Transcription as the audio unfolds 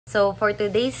So for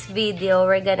today's video,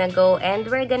 we're gonna go and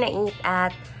we're gonna eat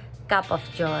at Cup of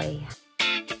Joy.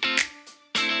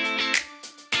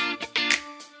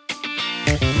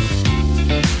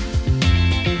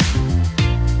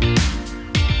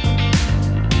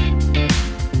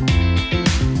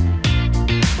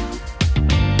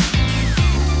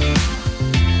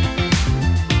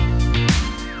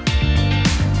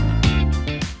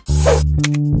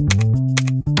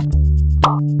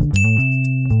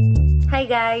 Hi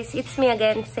guys, it's me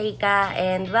again, Seika,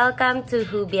 and welcome to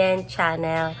HUBient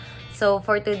channel. So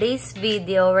for today's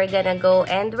video, we're gonna go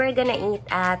and we're gonna eat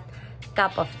at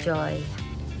Cup of Joy.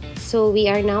 So we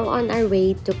are now on our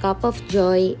way to Cup of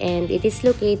Joy, and it is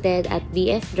located at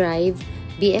BF Drive,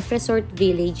 BF Resort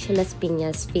Village, Las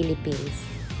Pinas, Philippines.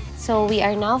 So we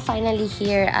are now finally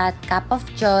here at Cup of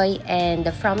Joy, and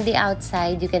from the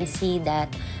outside you can see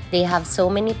that they have so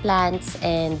many plants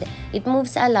and it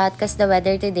moves a lot because the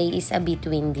weather today is a bit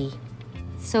windy.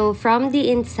 So from the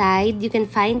inside, you can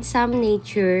find some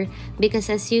nature because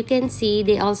as you can see,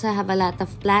 they also have a lot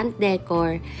of plant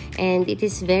decor, and it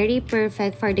is very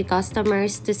perfect for the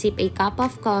customers to sip a cup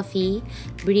of coffee,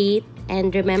 breathe,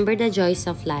 and remember the joys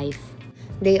of life.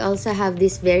 They also have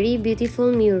this very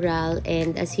beautiful mural,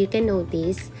 and as you can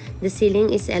notice, the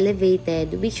ceiling is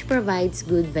elevated, which provides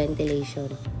good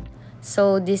ventilation.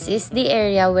 So this is the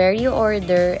area where you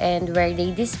order and where they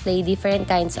display different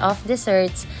kinds of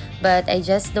desserts, but I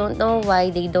just don't know why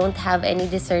they don't have any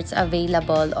desserts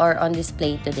available or on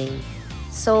display today.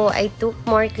 So I took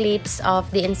more clips of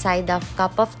the inside of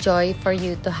Cup of Joy for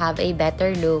you to have a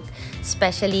better look,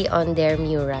 especially on their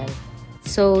mural.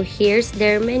 So here's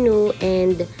their menu,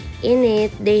 and in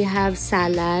it they have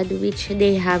salad, which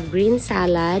they have green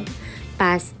salad,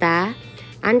 pasta,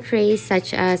 entrees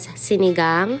such as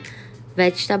sinigang,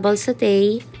 vegetable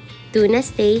sauté, tuna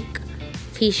steak,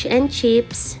 fish and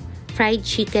chips, fried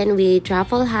chicken with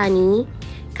truffle honey,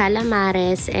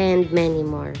 calamares, and many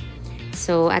more.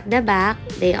 So at the back,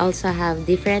 they also have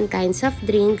different kinds of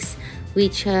drinks,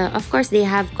 which of course they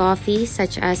have coffee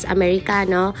such as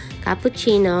Americano,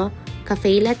 cappuccino,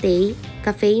 cafe latte,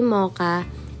 cafe mocha,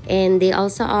 and they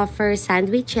also offer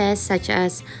sandwiches such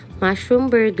as mushroom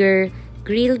burger,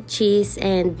 grilled cheese,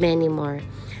 and many more.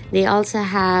 They also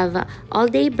have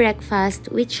all-day breakfast,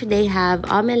 which they have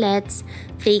omelettes,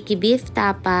 flaky beef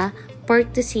tapa,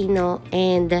 pork tocino,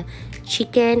 and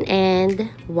chicken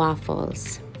and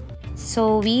waffles.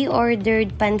 So we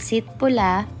ordered pancit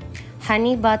pula,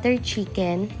 honey butter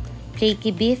chicken,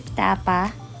 flaky beef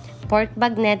tapa, pork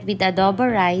bagnet with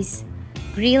adobo rice,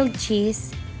 grilled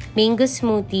cheese, mango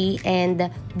smoothie,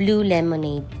 and blue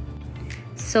lemonade.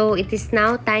 So it is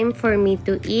now time for me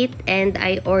to eat, and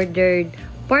I ordered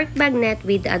pork bagnet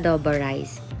with adobo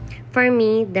rice. For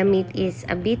me, the meat is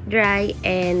a bit dry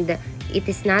and it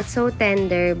is not so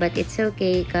tender, but it's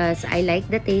okay because I like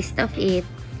the taste of it.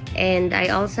 And I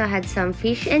also had some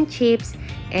fish and chips,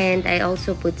 and I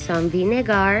also put some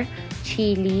vinegar,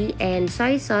 chili, and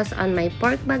soy sauce on my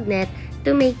pork bagnet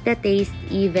to make the taste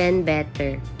even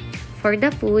better. For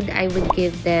the food, I would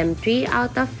give them 3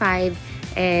 out of 5,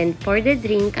 and for the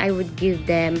drink, I would give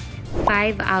them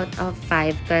 5 out of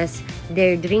 5 because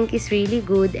their drink is really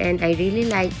good and I really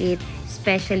like it,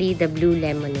 especially the blue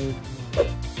lemonade.